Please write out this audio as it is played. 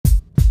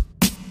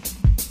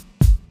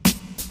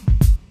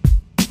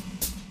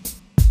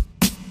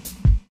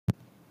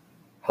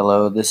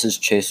Hello, this is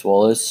Chase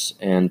Wallace,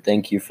 and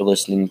thank you for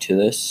listening to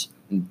this.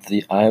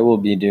 I will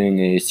be doing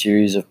a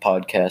series of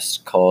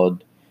podcasts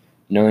called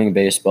Knowing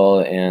Baseball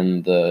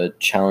and the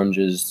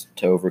Challenges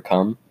to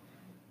Overcome.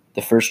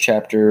 The first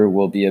chapter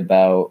will be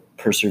about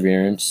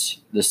perseverance,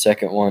 the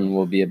second one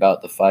will be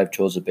about the 5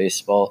 tools of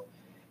baseball,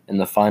 and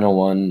the final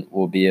one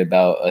will be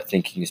about a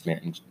thinking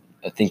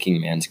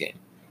man's game.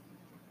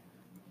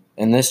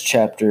 In this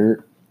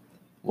chapter,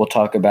 we'll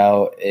talk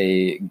about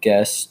a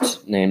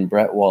guest named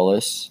Brett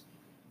Wallace,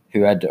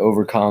 who had to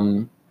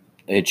overcome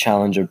a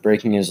challenge of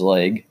breaking his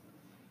leg.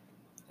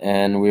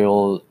 And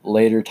we'll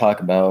later talk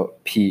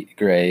about Pete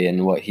Gray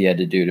and what he had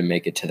to do to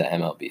make it to the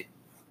MLB.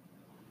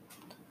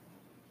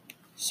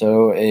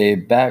 So a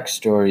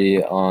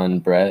backstory on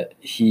Brett.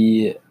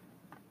 He,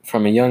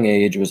 from a young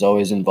age, was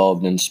always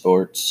involved in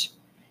sports.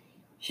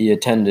 He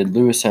attended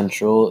Lewis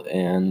Central,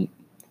 and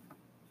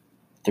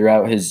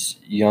throughout his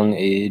young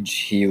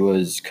age, he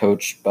was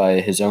coached by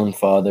his own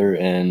father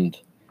and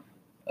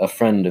a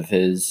friend of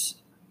his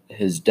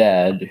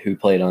dad, who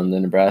played on the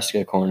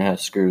Nebraska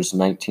Cornhuskers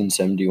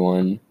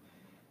 1971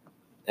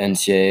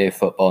 NCAA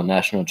football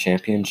national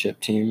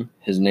championship team.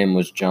 His name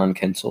was John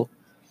Kensel.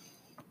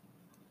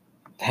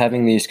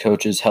 Having these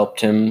coaches helped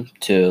him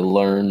to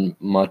learn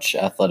much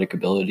athletic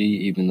ability,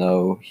 even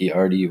though he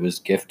already was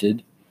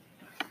gifted.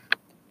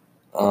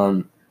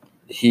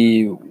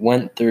 He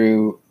went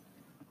through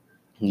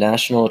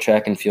national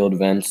track and field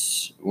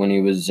events when he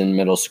was in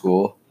middle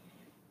school,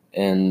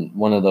 and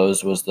one of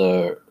those was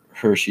the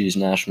Hershey's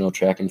National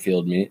Track and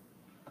Field Meet.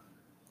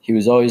 He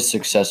was always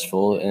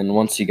successful, and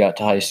once he got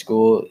to high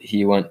school,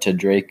 he went to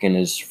Drake in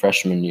his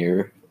freshman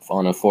year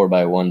on a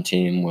 4x1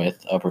 team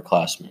with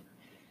upperclassmen.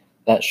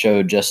 That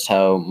showed just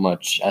how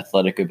much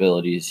athletic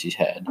abilities he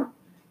had.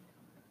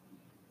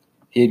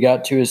 He had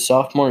got to his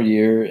sophomore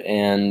year,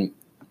 and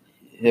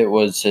it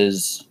was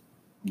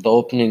the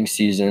opening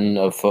season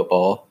of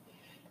football,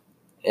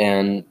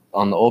 and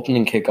on the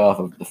opening kickoff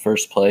of the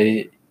first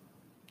play,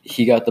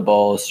 he got the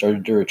ball,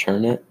 started to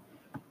return it,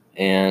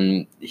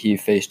 and he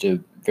faced a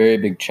very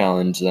big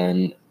challenge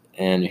then,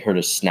 and he heard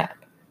a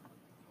snap.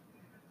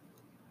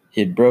 He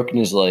had broken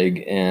his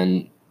leg,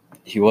 and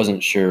he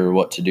wasn't sure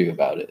what to do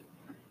about it.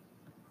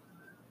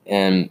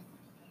 And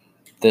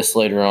this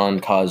later on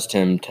caused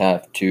him to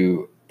have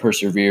to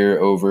persevere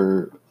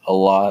over a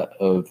lot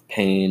of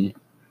pain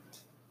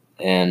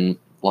and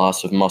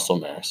loss of muscle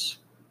mass.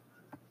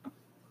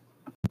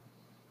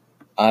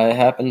 I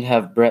happen to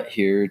have Brett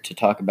here to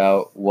talk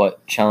about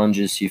what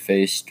challenges he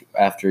faced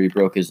after he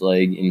broke his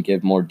leg and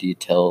give more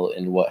detail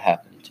in what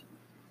happened.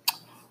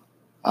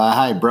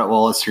 Hi, Brett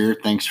Wallace here.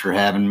 Thanks for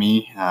having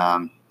me.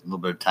 A little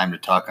bit of time to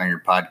talk on your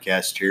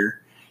podcast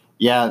here.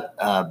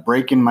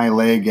 Breaking my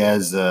leg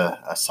as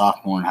a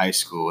sophomore in high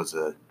school was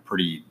a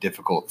pretty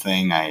difficult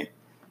thing. I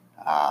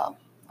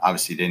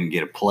obviously didn't get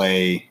to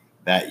play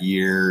that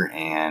year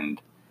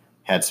and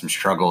had some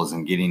struggles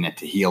in getting it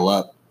to heal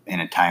up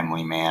in a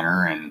timely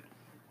manner, and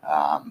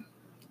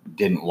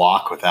didn't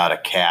walk without a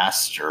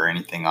cast or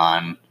anything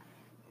on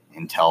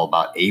until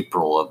about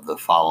April of the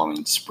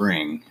following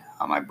spring.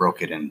 I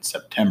broke it in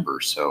September,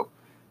 so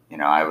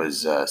I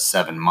was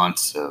 7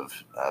 months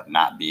of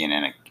not being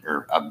in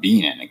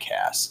being in a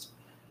cast.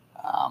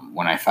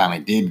 When I finally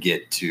did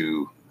get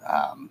to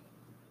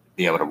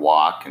be able to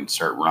walk and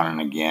start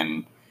running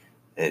again,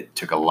 it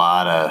took a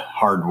lot of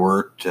hard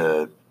work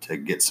to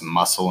get some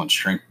muscle and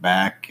strength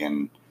back,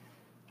 and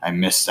I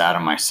missed out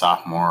on my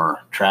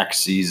sophomore track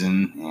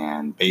season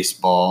and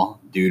baseball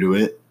due to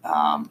it,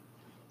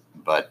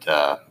 but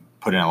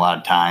put in a lot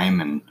of time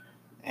and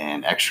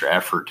extra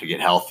effort to get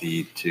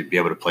healthy to be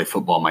able to play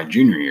football my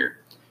junior year.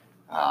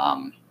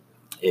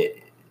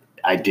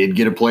 I did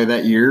get to play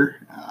that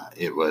year.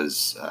 It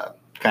was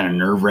kind of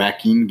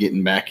nerve-wracking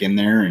getting back in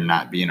there and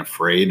not being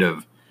afraid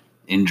of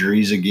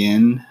injuries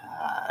again.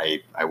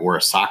 I wore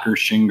a soccer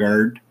shin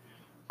guard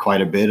quite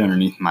a bit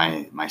underneath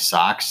my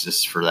socks,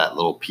 just for that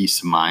little peace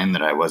of mind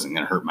that I wasn't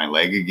going to hurt my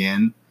leg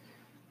again.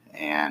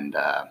 And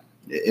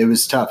it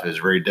was tough. It was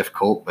very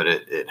difficult, but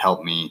it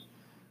helped me,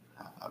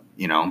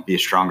 be a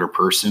stronger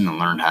person and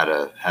learn how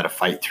to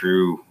fight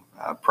through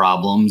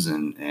problems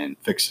and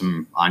fix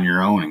them on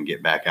your own and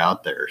get back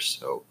out there.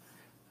 So,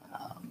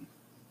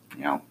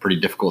 pretty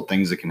difficult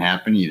things that can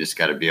happen. You just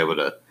got to be able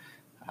to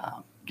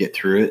get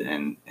through it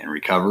and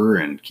recover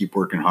and keep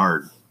working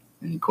hard.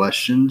 Any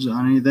questions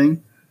on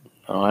anything?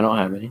 Oh, I don't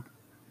have any.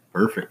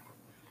 Perfect.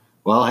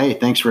 Well, hey,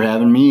 thanks for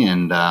having me,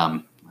 and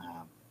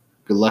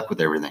good luck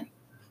with everything.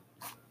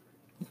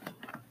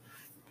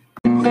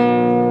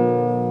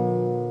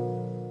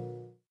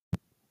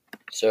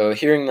 So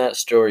hearing that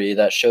story,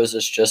 that shows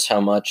us just how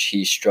much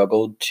he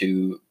struggled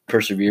to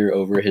persevere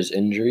over his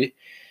injury.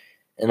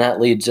 And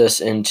that leads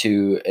us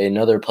into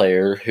another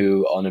player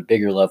who, on a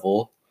bigger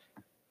level,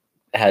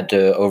 had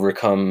to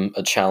overcome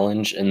a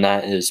challenge, and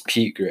that is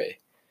Pete Gray.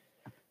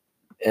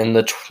 In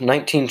the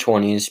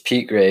 1920s,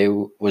 Pete Gray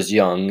was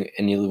young,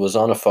 and he was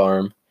on a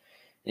farm, and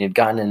he had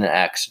gotten in an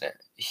accident.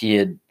 He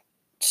had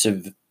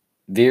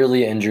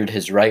severely injured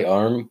his right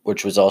arm,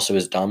 which was also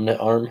his dominant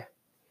arm,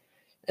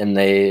 and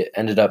they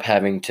ended up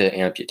having to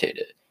amputate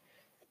it.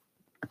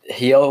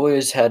 He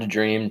always had a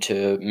dream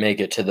to make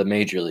it to the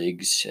major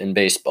leagues in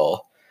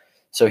baseball,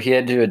 so he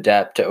had to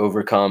adapt to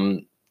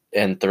overcome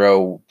and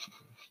throw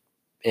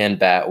and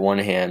bat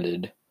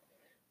one-handed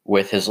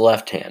with his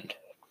left hand.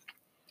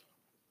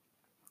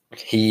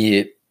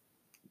 He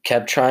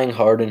kept trying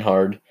hard and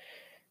hard,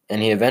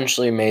 and he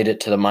eventually made it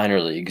to the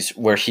minor leagues,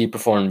 where he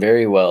performed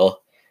very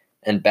well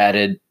and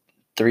batted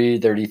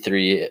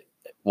 .333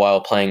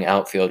 while playing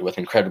outfield with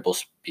incredible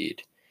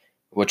speed,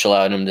 which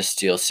allowed him to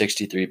steal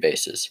 63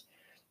 bases.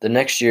 The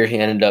next year, he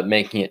ended up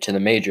making it to the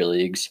major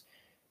leagues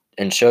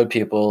and showed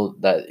people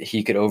that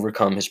he could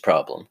overcome his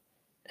problem,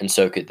 and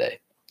so could they.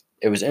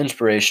 It was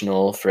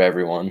inspirational for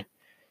everyone,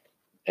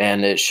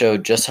 and it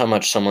showed just how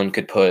much someone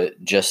could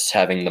put just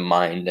having the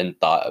mind and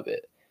thought of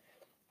it.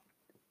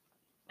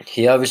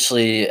 He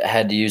obviously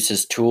had to use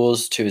his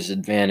tools to his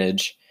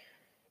advantage,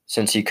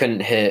 since he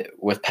couldn't hit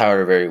with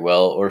power very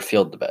well or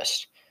field the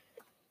best.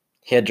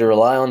 He had to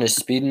rely on his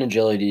speed and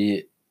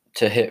agility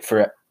to hit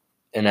for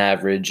an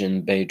average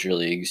in major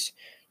leagues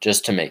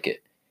just to make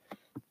it.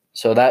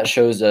 So that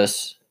shows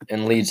us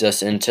and leads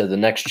us into the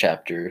next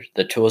chapter,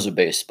 the tools of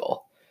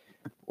baseball,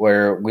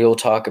 where we'll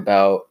talk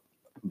about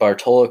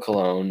Bartolo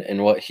Colon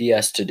and what he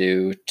has to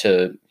do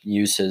to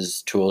use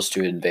his tools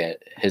to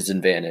his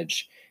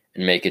advantage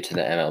and make it to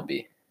the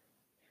MLB.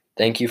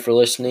 Thank you for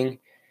listening,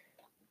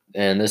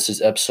 and this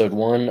is episode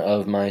 1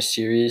 of my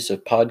series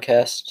of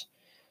podcasts.